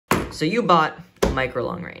So you bought a micro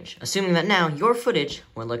long range, assuming that now your footage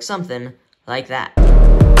would look something like that.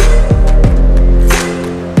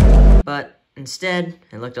 But instead,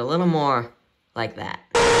 it looked a little more like that.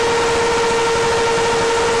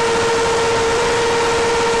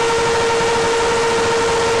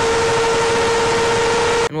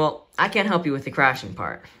 And well, I can't help you with the crashing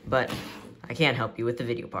part, but I can help you with the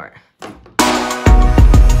video part.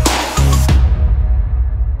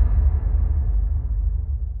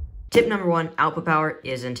 Tip number 1, output power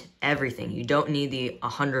isn't everything. You don't need the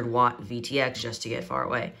 100-watt VTX just to get far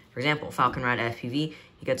away. For example, Falcon Ride FPV,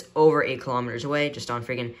 he gets over 8 kilometers away just on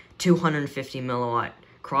friggin' 250 milliwatt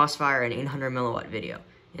crossfire and 800 milliwatt video.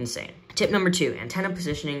 Insane. Tip number 2, antenna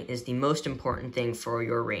positioning is the most important thing for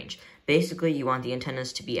your range. Basically, you want the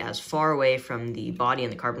antennas to be as far away from the body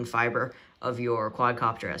and the carbon fiber of your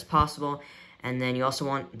quadcopter as possible. And then you also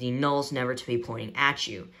want the nulls never to be pointing at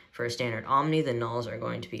you. For a standard Omni, the nulls are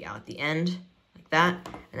going to be out the end, like that.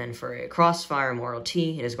 And then for a Crossfire Mortal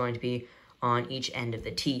T, it is going to be on each end of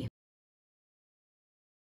the T.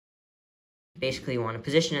 Basically, you want to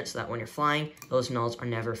position it so that when you're flying, those nulls are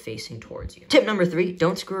never facing towards you. Tip number 3,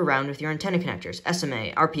 don't screw around with your antenna connectors.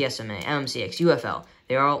 SMA, RPSMA, MMCX, UFL.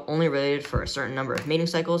 They are all only rated for a certain number of mating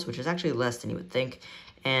cycles, which is actually less than you would think.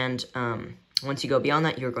 And once you go beyond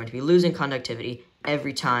that, you're going to be losing conductivity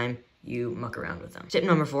every time you muck around with them. Tip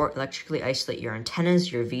number 4, electrically isolate your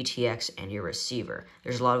antennas, your VTX, and your receiver.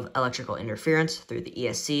 There's a lot of electrical interference through the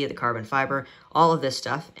ESC, the carbon fiber, all of this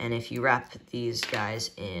stuff. And if you wrap these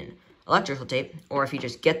guys in electrical tape, or if you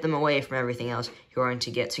just get them away from everything else, you're going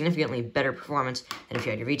to get significantly better performance than if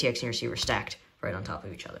you had your VTX and your receiver stacked right on top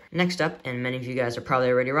of each other. Next up, and many of you guys are probably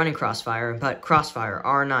already running Crossfire, but Crossfire,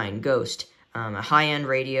 R9, Ghost, a high-end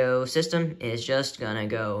radio system is just gonna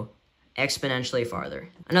go exponentially farther.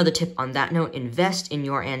 Another tip on that note, invest in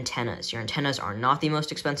your antennas. Your antennas are not the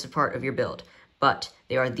most expensive part of your build, but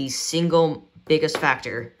they are the single biggest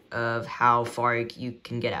factor of how far you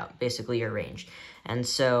can get out, basically your range. And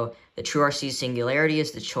so the TrueRC Singularity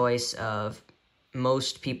is the choice of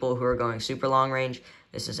most people who are going super long range.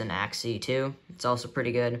 This is an Axie too. It's also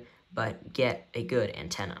pretty good, but get a good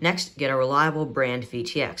antenna. Next, get a reliable brand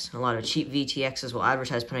VTX. A lot of cheap VTXs will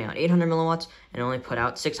advertise putting out 800 milliwatts and only put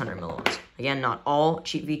out 600 milliwatts. Again, not all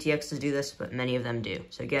cheap VTXs do this, but many of them do.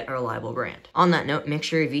 So get a reliable brand. On that note, make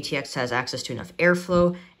sure your VTX has access to enough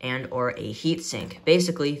airflow and or a heat sink.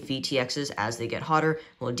 Basically, VTXs, as they get hotter,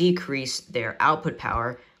 will decrease their output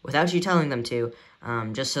power without you telling them to,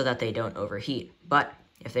 just so that they don't overheat. But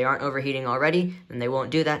if they aren't overheating already, then they won't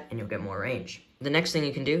do that and you'll get more range. The next thing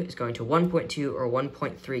you can do is going to 1.2 or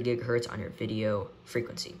 1.3 gigahertz on your video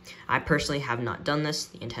frequency. I personally have not done this.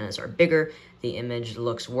 The antennas are bigger. The image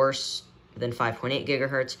looks worse than 5.8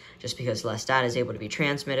 gigahertz just because less data is able to be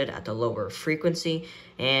transmitted at the lower frequency,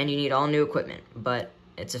 and you need all new equipment, but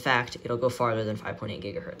it's a fact, it'll go farther than 5.8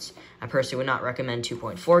 gigahertz. I personally would not recommend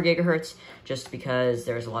 2.4 gigahertz just because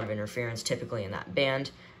there's a lot of interference typically in that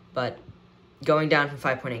band, but going down from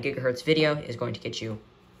 5.8 gigahertz video is going to get you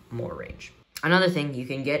more range. Another thing, you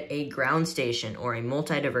can get a Groundstation or a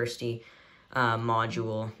Multidiversity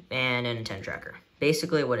module and an antenna tracker.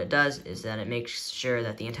 Basically what it does is that it makes sure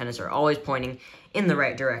that the antennas are always pointing in the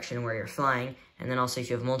right direction where you're flying, and then also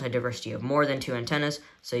if you have Multidiversity, you have more than 2 antennas,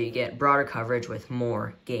 so you get broader coverage with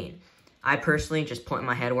more gain. I personally just point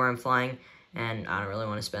my head where I'm flying, and I don't really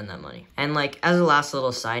want to spend that money. And like, as a last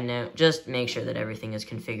little side note, just make sure that everything is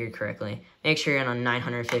configured correctly. Make sure you're on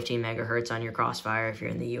 915 megahertz on your Crossfire if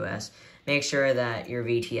you're in the US. Make sure that your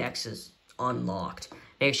VTX is unlocked.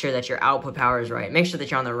 Make sure that your output power is right. Make sure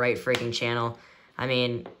that you're on the right freaking channel. I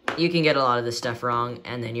mean, you can get a lot of this stuff wrong,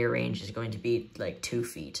 and then your range is going to be like 2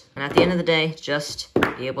 feet. And at the end of the day, just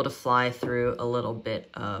be able to fly through a little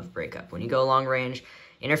bit of breakup. When you go long range,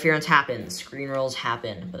 interference happens, screen rolls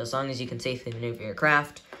happen, but as long as you can safely maneuver your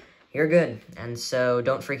craft, you're good. And so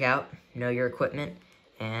don't freak out, know your equipment,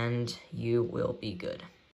 and you will be good.